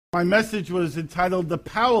My message was entitled The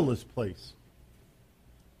Powerless Place.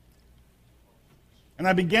 And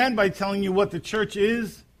I began by telling you what the church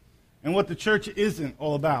is and what the church isn't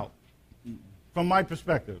all about, from my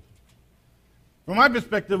perspective. From my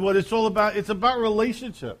perspective, what it's all about, it's about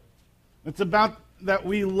relationship. It's about that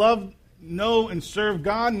we love, know, and serve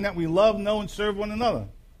God, and that we love, know, and serve one another.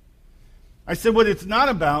 I said what it's not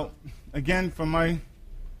about, again, from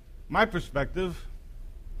my perspective,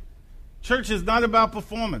 church is not about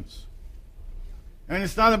performance. And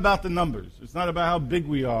it's not about the numbers. It's not about how big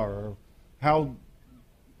we are or how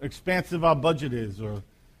expansive our budget is or,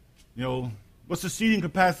 what's the seating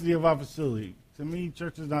capacity of our facility. To me,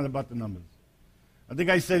 church is not about the numbers. I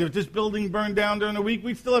think I said if this building burned down during the week,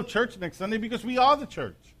 we'd still have church next Sunday because we are the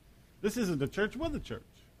church. This isn't the church, we're the church.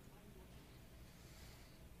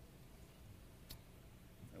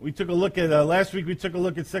 We took a look at, last week we took a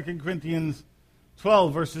look at 2 Corinthians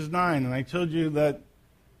 12, verses 9, and I told you that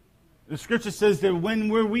the scripture says that when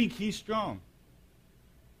we're weak, he's strong.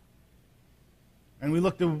 And we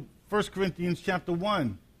looked at 1 Corinthians chapter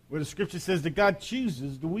 1, where the scripture says that God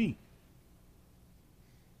chooses the weak.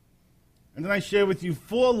 And then I share with you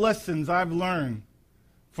 4 lessons I've learned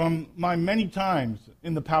from my many times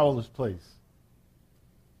in the powerless place.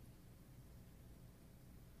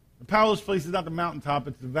 The powerless place is not the mountaintop,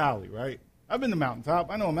 it's the valley, right? I've been to the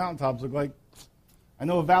mountaintop. I know what mountaintops look like. I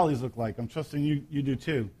know what valleys look like. I'm trusting you do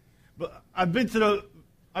too. But I've been to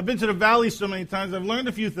the valley so many times. I've learned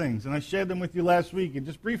a few things, and I shared them with you last week. And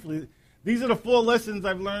just briefly, these are the 4 lessons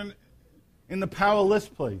I've learned in the powerless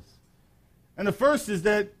place. And the first is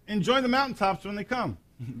that enjoy the mountaintops when they come.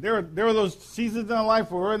 There are those seasons in our life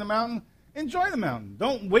where we're in the mountain. Enjoy the mountain.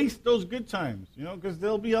 Don't waste those good times, because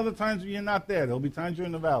there'll be other times when you're not there. There'll be times you're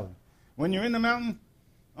in the valley. When you're in the mountain,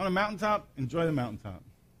 on a mountaintop, enjoy the mountaintop.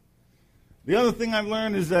 The other thing I've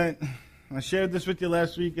learned is that, and I shared this with you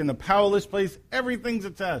last week, in the powerless place, everything's a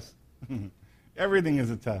test. Everything is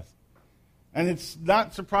a test. And it's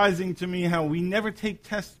not surprising to me how we never take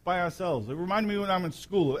tests by ourselves. It reminded me when I'm in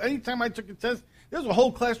school. Anytime I took a test, there was a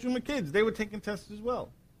whole classroom of kids. They were taking tests as well.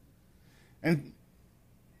 And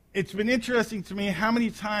it's been interesting to me how many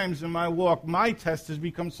times in my walk, my test has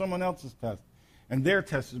become someone else's test, and their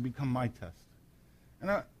test has become my test.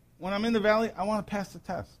 And when I'm in the valley, I want to pass the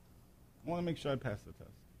test. I want to make sure I pass the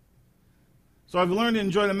test. So I've learned to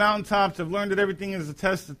enjoy the mountaintops. I've learned that everything is a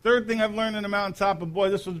test. The third thing I've learned in the mountaintop, and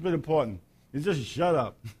boy, this one's been important, is just shut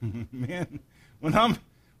up. Man, when I'm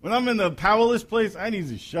in the powerless place, I need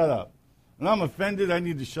to shut up. When I'm offended, I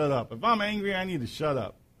need to shut up. If I'm angry, I need to shut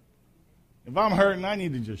up. If I'm hurting, I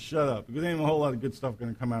need to just shut up because there ain't a whole lot of good stuff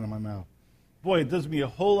going to come out of my mouth. Boy, it does me a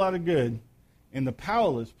whole lot of good in the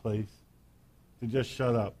powerless place to just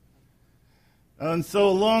shut up. And so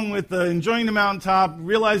along with enjoying the mountaintop,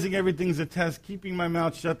 realizing everything's a test, keeping my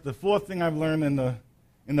mouth shut, the 4th thing I've learned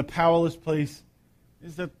in the powerless place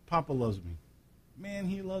is that Papa loves me. Man,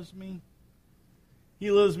 he loves me. He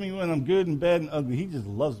loves me when I'm good and bad and ugly. He just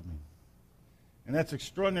loves me. And that's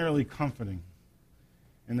extraordinarily comforting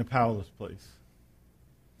in the powerless place.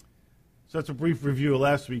 So that's a brief review of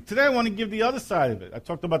last week. Today I want to give the other side of it. I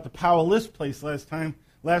talked about the powerless place last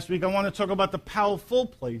week. I want to talk about the powerful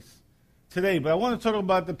place today, but I want to talk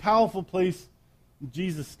about the powerful place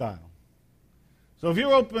Jesus style. So if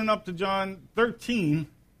you're open up to John 13,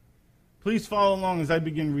 please follow along as I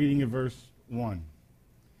begin reading at verse 1.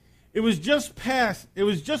 It was just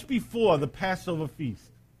before the Passover feast.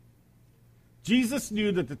 Jesus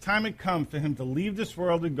knew that the time had come for him to leave this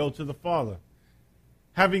world and go to the Father.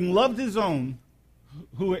 Having loved his own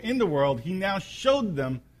who were in the world, he now showed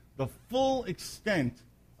them the full extent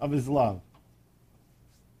of his love.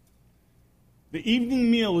 The evening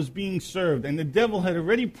meal was being served, and the devil had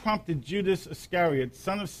already prompted Judas Iscariot,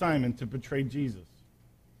 son of Simon, to betray Jesus.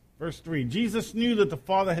 Verse 3, Jesus knew that the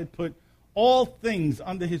Father had put all things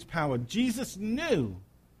under his power. Jesus knew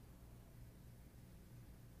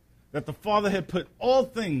that the Father had put all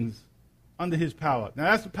things under his power. Now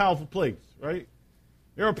that's a powerful place, right?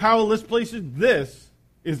 There are powerless places. This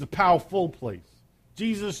is the powerful place.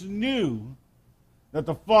 Jesus knew that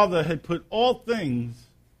the Father had put all things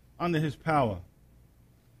under his power.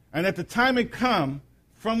 And that the time had come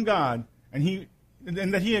from God, and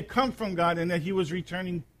that he had come from God, and that he was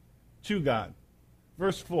returning to God.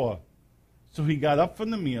 Verse 4, so he got up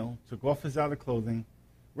from the meal, took off his outer clothing,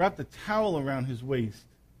 wrapped a towel around his waist.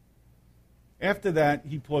 After that,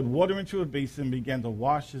 he poured water into a basin and began to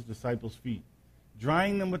wash his disciples' feet,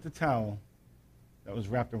 drying them with the towel that was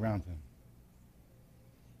wrapped around him.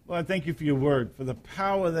 Lord, I thank you for your word, for the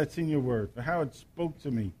power that's in your word, for how it spoke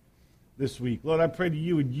to me this week. Lord, I pray that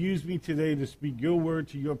you would use me today to speak your word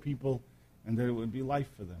to your people and that it would be life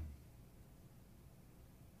for them.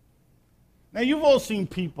 Now, you've all seen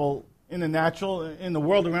people in the natural, in the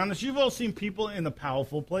world around us. You've all seen people in the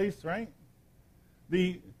powerful place, right?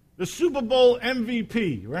 The Super Bowl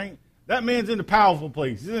MVP, right? That man's in the powerful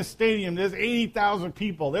place. He's in a stadium. There's 80,000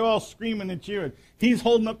 people. They're all screaming and cheering. He's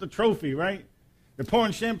holding up the trophy, right? They're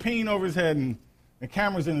pouring champagne over his head and the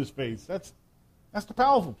camera's in his face. That's the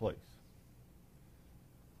powerful place.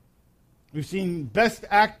 We've seen best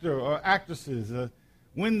actor or actresses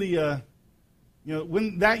win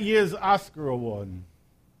that year's Oscar award.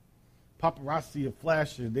 Paparazzi are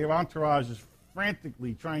flashing. Their entourage is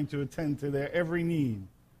frantically trying to attend to their every need.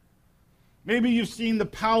 Maybe you've seen the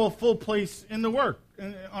powerful place in the work,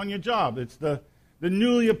 on your job. It's the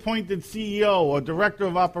newly appointed CEO or director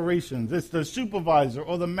of operations. It's the supervisor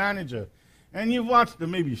or the manager. And you've watched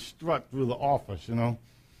them maybe strut through the office,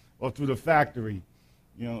 or through the factory,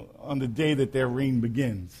 on the day that their reign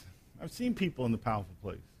begins. I've seen people in the powerful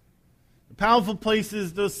place. The powerful place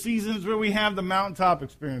is the seasons where we have the mountaintop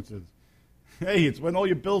experiences. Hey, it's when all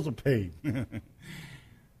your bills are paid.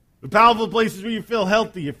 The powerful place is where you feel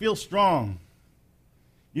healthy, you feel strong.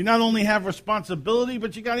 You not only have responsibility,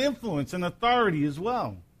 but you got influence and authority as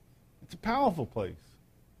well. It's a powerful place.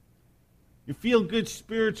 You feel good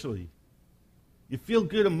spiritually. You feel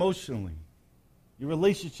good emotionally. Your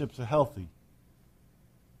relationships are healthy.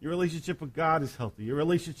 Your relationship with God is healthy. Your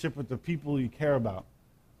relationship with the people you care about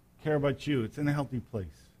you. It's in a healthy place.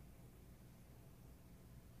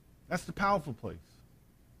 That's the powerful place.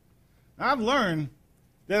 Now, I've learned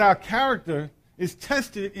that our character is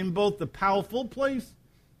tested in both the powerful place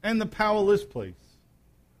and the powerless place.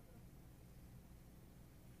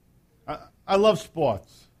 I love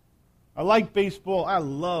sports. I like baseball. I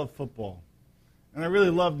love football. And I really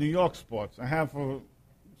love New York sports. I have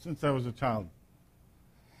since I was a child.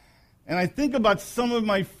 And I think about some of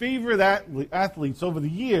my favorite athletes over the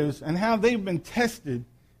years and how they've been tested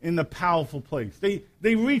in the powerful place.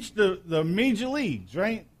 They reached the major leagues,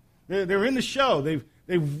 right? They're in the show. They've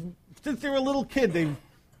since they were a little kid,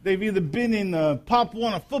 they've either been in Pop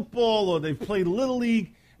Warner football or they've played Little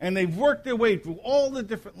League, and they've worked their way through all the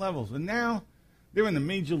different levels. And now they're in the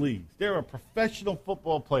major leagues. They're a professional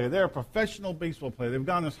football player. They're a professional baseball player. They've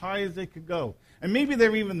gone as high as they could go. And maybe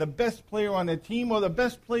they're even the best player on their team or the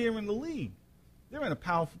best player in the league. They're in a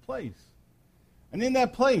powerful place. And in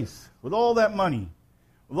that place, with all that money,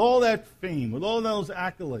 with all that fame, with all those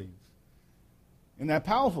accolades, in that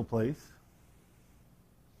powerful place,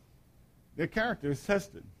 their character is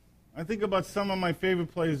tested. I think about some of my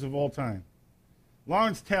favorite players of all time.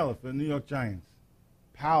 Lawrence Taylor for the New York Giants.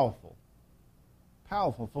 Powerful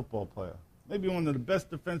football player. Maybe one of the best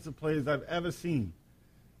defensive players I've ever seen.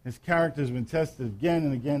 His character has been tested again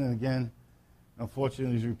and again and again.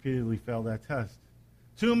 Unfortunately, he's repeatedly failed that test.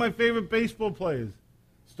 Two of my favorite baseball players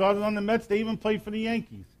started on the Mets. They even played for the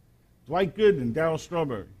Yankees. Dwight Gooden and Darryl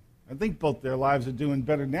Strawberry. I think both their lives are doing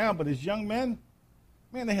better now, but as young men,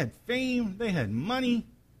 man, they had fame, they had money,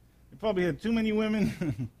 they probably had too many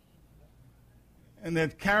women, and their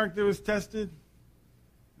character was tested,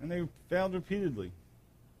 and they failed repeatedly.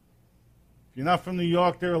 If you're not from New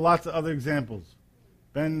York, there are lots of other examples.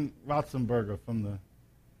 Ben Roethlisberger from the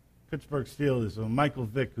Pittsburgh Steelers, or Michael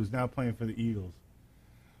Vick, who's now playing for the Eagles.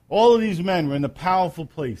 All of these men were in a powerful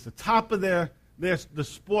place, the top of the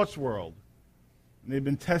sports world. And they've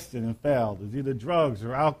been tested and failed. There's either drugs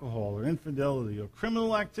or alcohol or infidelity or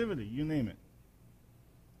criminal activity, you name it.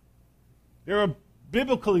 There are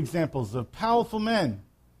biblical examples of powerful men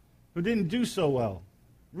who didn't do so well.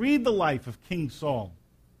 Read the life of King Saul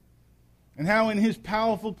and how in his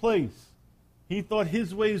powerful place he thought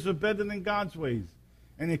his ways were better than God's ways,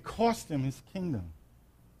 and it cost him his kingdom.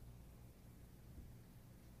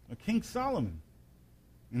 King Solomon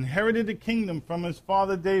inherited the kingdom from his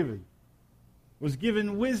father David, was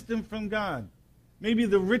given wisdom from God, maybe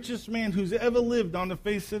the richest man who's ever lived on the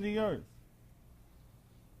face of the earth.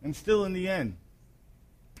 And still in the end,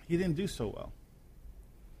 he didn't do so well.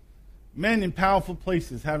 Men in powerful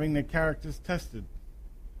places having their characters tested.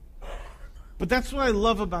 But that's what I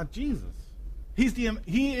love about Jesus.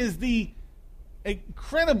 He is the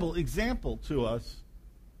incredible example to us.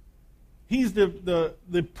 He's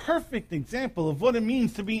the perfect example of what it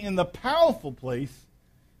means to be in the powerful place,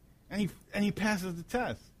 and he passes the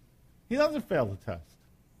test. He doesn't fail the test.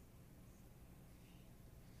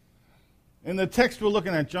 In the text we're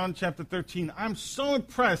looking at, John chapter 13, I'm so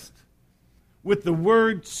impressed with the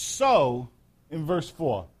word "so" in verse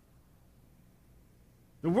 4.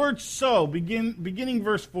 The word "so," beginning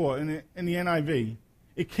verse 4 in the NIV,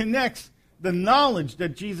 it connects the knowledge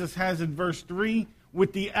that Jesus has in verse 3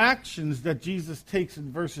 with the actions that Jesus takes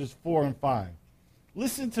in verses 4 and 5.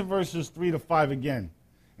 Listen to verses 3 to 5 again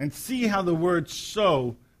and see how the word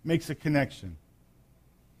so makes a connection.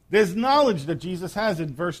 There's knowledge that Jesus has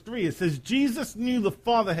in verse 3. It says, Jesus knew the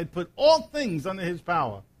Father had put all things under his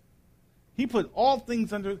power. He put all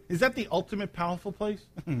things under. Is that the ultimate powerful place?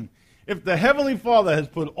 If the Heavenly Father has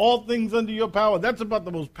put all things under your power, that's about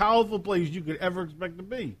the most powerful place you could ever expect to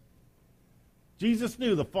be. Jesus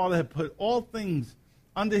knew the Father had put all things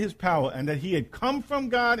under his power and that he had come from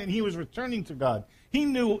God and he was returning to God. He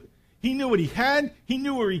knew what he had. He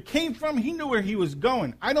knew where he came from. He knew where he was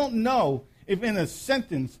going. I don't know if in a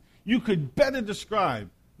sentence you could better describe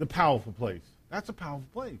the powerful place. That's a powerful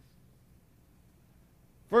place.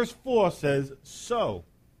 Verse 4 says, so.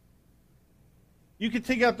 You could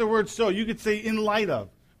take out the word so. You could say in light of,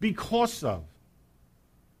 because of.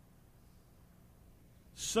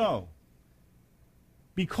 So,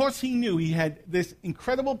 because he knew he had this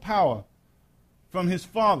incredible power from his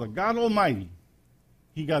Father, God Almighty,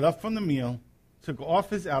 he got up from the meal, took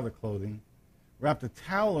off his outer clothing, wrapped a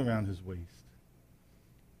towel around his waist,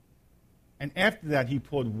 and after that he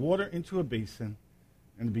poured water into a basin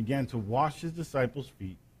and began to wash his disciples'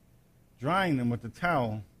 feet, drying them with the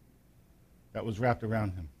towel that was wrapped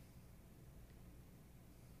around him.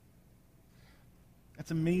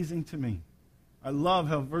 That's amazing to me. I love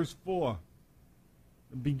how verse 4,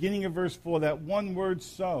 the beginning of verse 4, that one word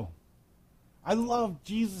so. I love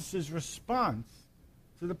Jesus' response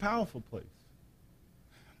to the powerful place.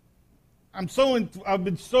 I've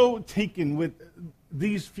been so taken with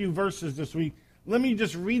these few verses this week. Let me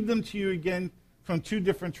just read them to you again from two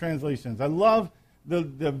different translations. I love the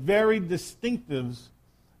very distinctives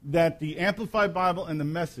that the Amplified Bible and the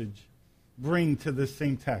Message bring to this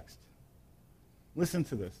same text. Listen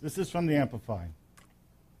to this. This is from the Amplified.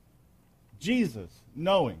 Jesus,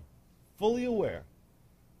 knowing, fully aware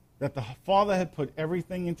that the Father had put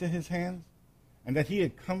everything into his hands and that he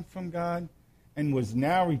had come from God and was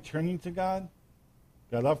now returning to God,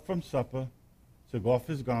 got up from supper, took off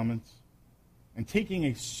his garments, and taking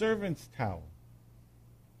a servant's towel,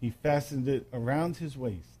 he fastened it around his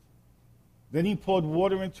waist. Then he poured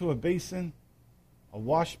water into a basin, a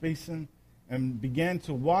wash basin, and began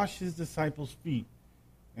to wash his disciples' feet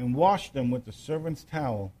and wash them with the servant's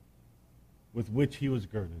towel with which he was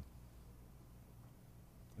girded.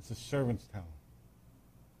 It's a servant's towel.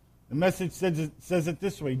 The Message says it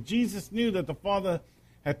this way. Jesus knew that the Father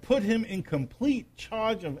had put him in complete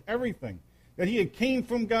charge of everything, that he had came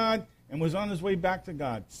from God and was on his way back to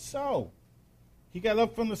God. So, he got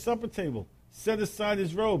up from the supper table, set aside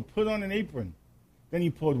his robe, put on an apron. Then he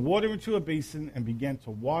poured water into a basin and began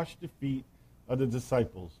to wash the feet of the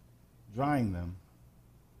disciples, drying them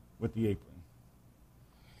with the apron.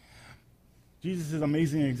 Jesus is an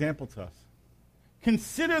amazing example to us.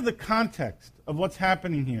 Consider the context of what's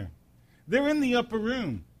happening here. They're in the upper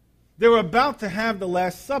room. They're about to have the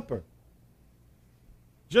Last Supper.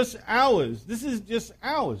 This is just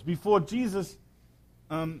hours before Jesus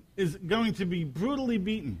is going to be brutally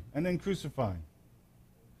beaten and then crucified.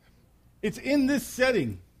 It's in this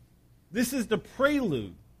setting. This is the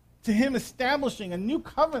prelude to him establishing a new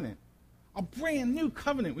covenant, a brand new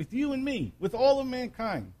covenant with you and me, with all of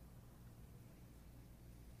mankind.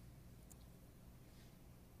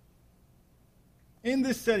 In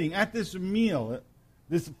this setting, at this meal,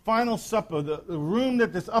 this final supper, the room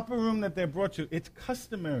that this upper room that they're brought to, it's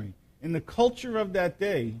customary in the culture of that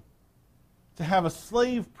day to have a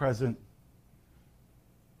slave present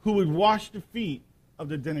who would wash the feet of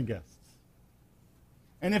the dinner guests.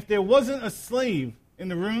 And if there wasn't a slave in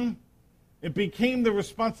the room, it became the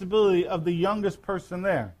responsibility of the youngest person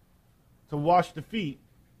there to wash the feet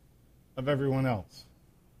of everyone else.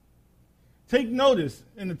 Take notice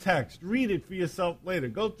in the text. Read it for yourself later.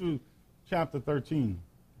 Go through chapter 13.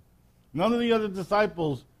 None of the other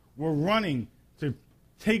disciples were running to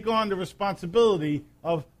take on the responsibility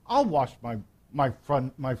of, I'll wash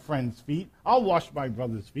my friend's feet. I'll wash my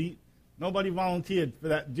brother's feet. Nobody volunteered for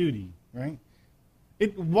that duty, right?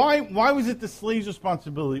 Why was it the slave's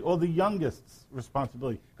responsibility or the youngest's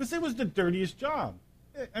responsibility? Because it was the dirtiest job.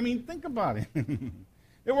 I mean, think about it.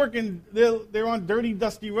 They're on dirty,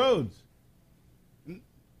 dusty roads.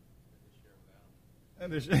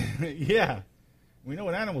 Yeah. We know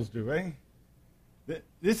what animals do, right?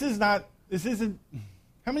 This isn't,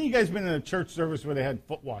 how many of you guys been in a church service where they had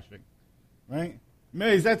foot washing, right?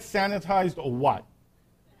 Mary, is that sanitized or what?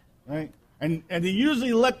 Right? And they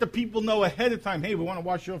usually let the people know ahead of time, hey, we want to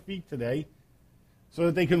wash your feet today, so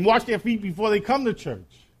that they can wash their feet before they come to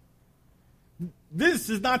church. This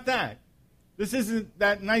is not that. This isn't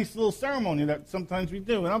that nice little ceremony that sometimes we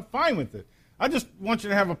do, and I'm fine with it. I just want you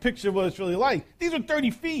to have a picture of what it's really like. These are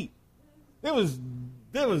 30 feet. There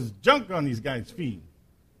was junk on these guys' feet.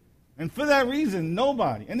 And for that reason,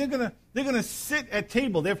 nobody. And they're gonna sit at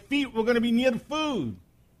table. Their feet were gonna be near the food.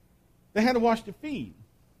 They had to wash their feet.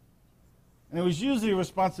 And it was usually a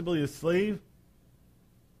responsibility of the slave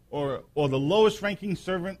or the lowest ranking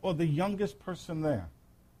servant or the youngest person there.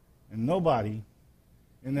 And nobody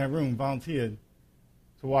in that room volunteered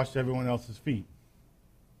to wash everyone else's feet.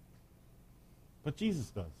 But Jesus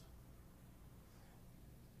does.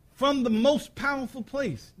 From the most powerful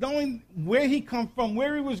place, knowing where he come from,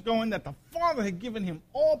 where he was going, that the Father had given him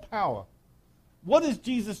all power. What does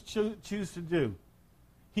Jesus choose to do?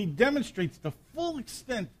 He demonstrates the full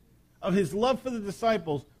extent of his love for the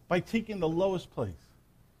disciples by taking the lowest place.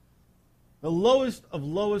 The lowest of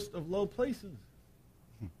low places.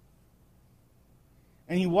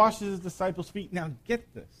 And he washes his disciples' feet. Now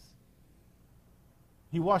get this.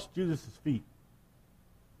 He washed Judas' feet.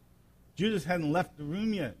 Judas hadn't left the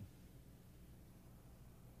room yet.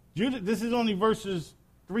 This is only verses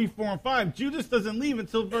 3, 4, and 5. Judas doesn't leave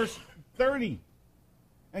until verse 30.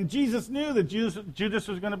 And Jesus knew that Judas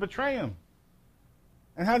was going to betray him.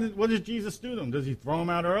 And what does Jesus do to him? Does he throw him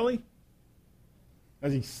out early?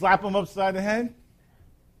 Does he slap him upside the head?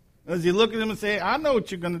 Does he look at him and say, I know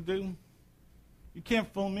what you're going to do. You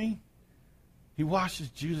can't fool me. He washes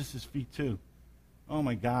Judas' feet too. Oh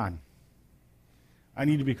my God. I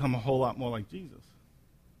need to become a whole lot more like Jesus.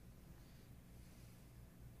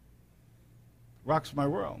 Rocks my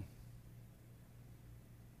world.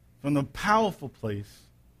 From the powerful place,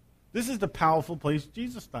 this is the powerful place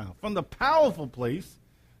Jesus style. From the powerful place,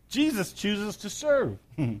 Jesus chooses to serve.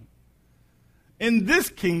 In this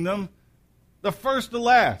kingdom, the first are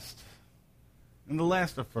last, and the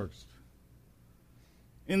last are first.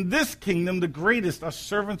 In this kingdom, the greatest are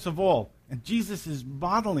servants of all. And Jesus is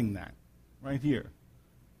modeling that right here.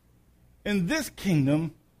 In this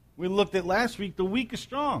kingdom, we looked at last week, the weak are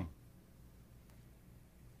strong.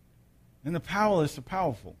 And the powerless are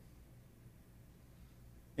powerful.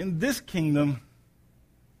 In this kingdom,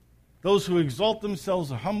 those who exalt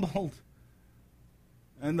themselves are humbled,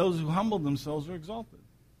 and those who humble themselves are exalted.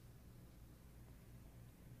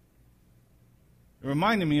 It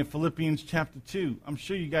reminded me of Philippians chapter 2. I'm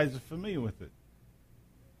sure you guys are familiar with it.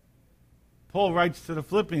 Paul writes to the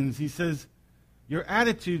Philippians, he says, your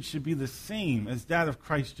attitude should be the same as that of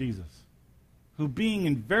Christ Jesus, who being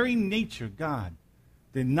in very nature God,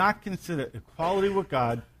 did not consider equality with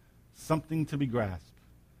God something to be grasped,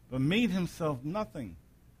 but made himself nothing,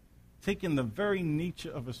 taking the very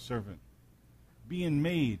nature of a servant, being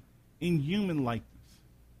made in human likeness,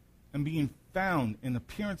 and being found in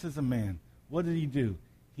appearance as a man. What did he do?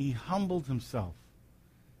 He humbled himself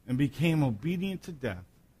and became obedient to death,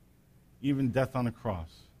 even death on a cross.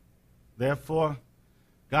 Therefore,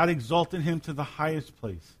 God exalted him to the highest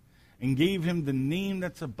place and gave him the name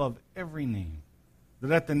that's above every name,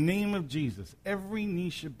 that at the name of Jesus, every knee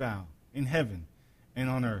should bow in heaven and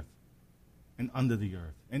on earth and under the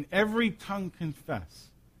earth, and every tongue confess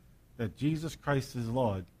that Jesus Christ is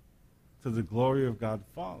Lord, to the glory of God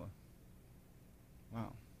the Father.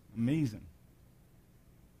 Wow. Amazing.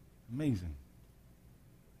 Amazing.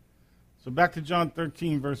 So back to John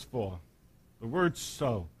 13, verse 4. The word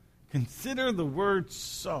so. Consider the word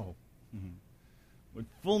so. With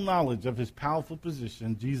full knowledge of his powerful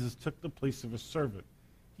position, Jesus took the place of a servant.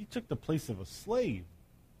 He took the place of a slave.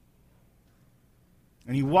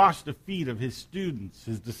 And he washed the feet of his students,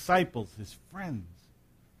 his disciples, his friends,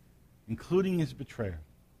 including his betrayer.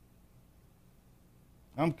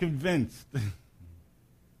 I'm convinced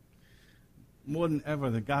more than ever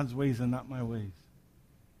that God's ways are not my ways.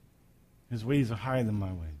 His ways are higher than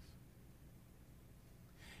my ways.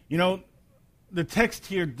 You know, the text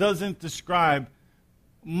here doesn't describe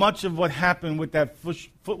much of what happened with that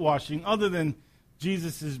foot washing other than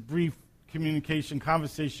Jesus' brief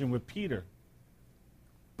conversation with Peter.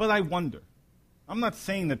 But I wonder. I'm not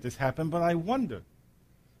saying that this happened, but I wonder.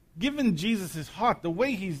 Given Jesus' heart, the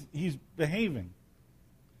way he's behaving,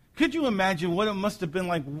 could you imagine what it must have been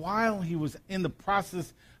like while he was in the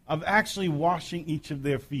process of actually washing each of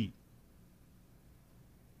their feet?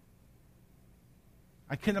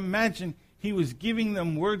 I can imagine he was giving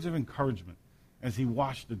them words of encouragement as he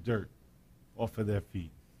washed the dirt off of their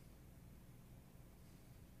feet.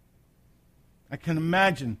 I can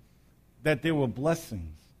imagine that there were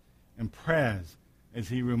blessings and prayers as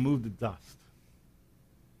he removed the dust.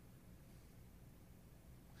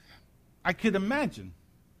 I could imagine.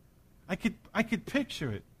 I could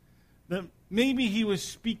picture it. That maybe he was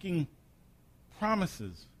speaking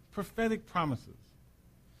promises, prophetic promises,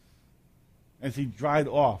 as he dried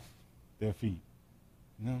off their feet.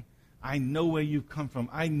 You know, I know where you've come from.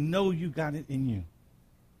 I know you got it in you.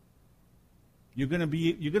 You're going to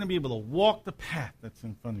be able to walk the path that's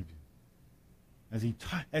in front of you.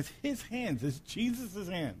 As his hands, as Jesus'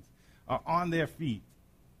 hands are on their feet.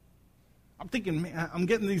 I'm thinking, man, I'm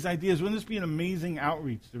getting these ideas. Wouldn't this be an amazing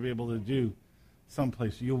outreach to be able to do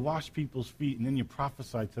someplace? So you wash people's feet and then you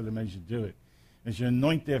prophesy to them as you do it. As you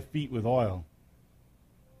anoint their feet with oil.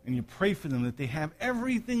 And you pray for them that they have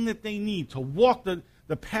everything that they need to walk the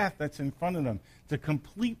path that's in front of them, to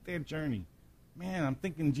complete their journey. Man, I'm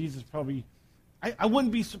thinking Jesus probably, I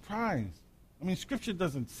wouldn't be surprised. I mean, Scripture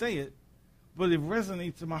doesn't say it, but it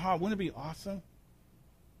resonates in my heart. Wouldn't it be awesome?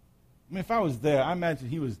 I mean, if I was there, I imagine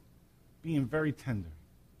he was being very tender,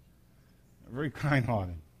 very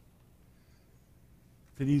kind-hearted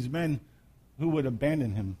to these men who would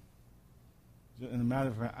abandon him in a matter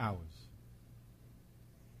of hours.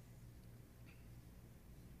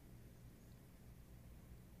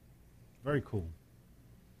 Very cool.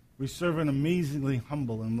 We serve an amazingly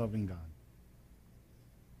humble and loving God.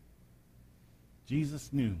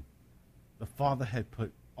 Jesus knew the Father had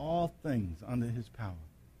put all things under his power,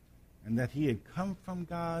 and that he had come from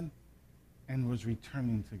God and was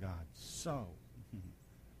returning to God. So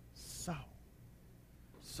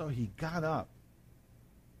he got up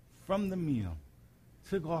from the meal,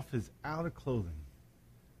 took off his outer clothing,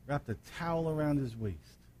 wrapped a towel around his waist,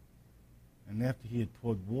 and after he had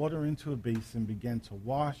poured water into a basin, began to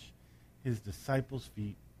wash his disciples'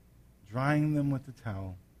 feet, drying them with the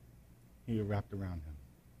towel he had wrapped around him.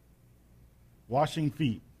 Washing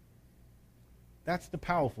feet. That's the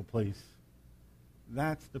powerful place.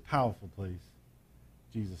 That's the powerful place,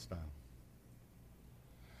 Jesus style.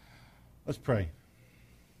 Let's pray.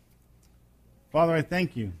 Father, I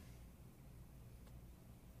thank you.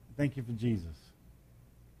 Thank you for Jesus.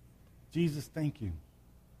 Jesus, thank you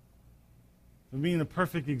for being a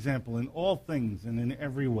perfect example in all things and in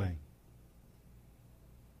every way.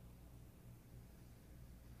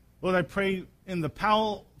 Lord, I pray in the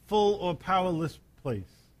powerful or powerless place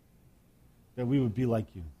that we would be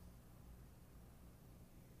like you.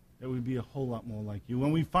 That we'd be a whole lot more like you.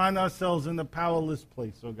 When we find ourselves in the powerless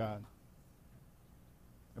place, oh God,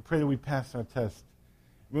 I pray that we pass our test.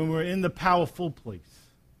 When we're in the powerful place,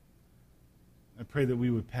 I pray that we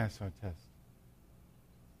would pass our test.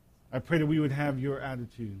 I pray that we would have your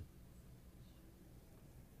attitude.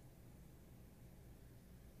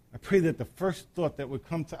 I pray that the first thought that would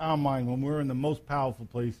come to our mind when we're in the most powerful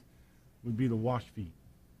place would be to wash feet.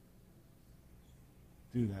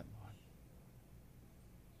 Do that, Lord.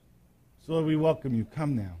 So Lord, we welcome you.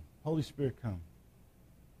 Come now. Holy Spirit, come.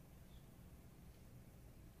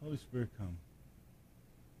 Holy Spirit, come.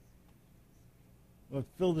 Lord,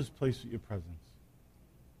 fill this place with your presence.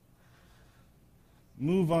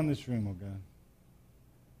 Move on this room, oh God.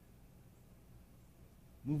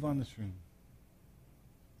 Move on this room.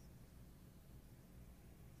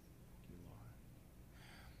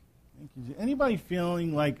 Thank you, Lord. Thank you. Anybody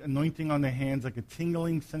feeling like anointing on their hands, like a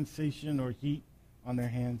tingling sensation or heat on their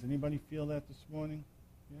hands? Anybody feel that this morning?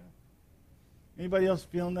 Yeah. Anybody else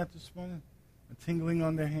feeling that this morning? A tingling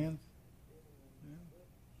on their hands? Yeah.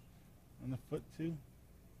 On the foot too?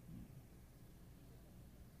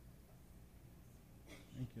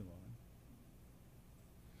 Thank you, Lord.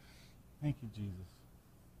 Thank you, Jesus.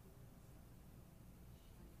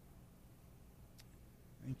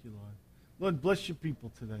 Thank you, Lord. Lord, bless your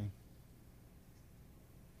people today.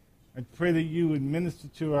 I pray that you would minister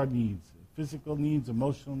to our needs, physical needs,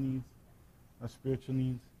 emotional needs, our spiritual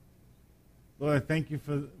needs. Lord, I thank you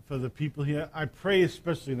for the people here. I pray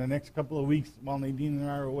especially in the next couple of weeks while Nadine and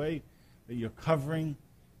I are away, that your covering,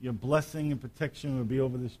 your blessing and protection will be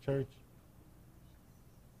over this church.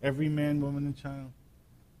 Every man, woman, and child.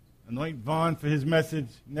 Anoint Vaughn for his message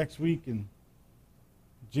next week and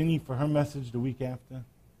Ginny for her message the week after.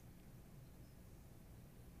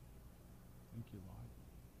 Thank you, Lord.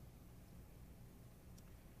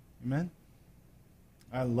 Amen.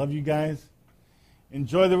 I love you guys.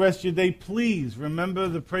 Enjoy the rest of your day. Please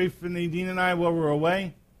remember to pray for Nadine and I while we're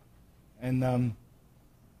away. And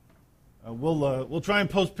we'll try and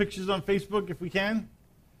post pictures on Facebook if we can.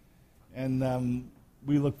 And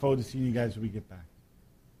we look forward to seeing you guys when we get back.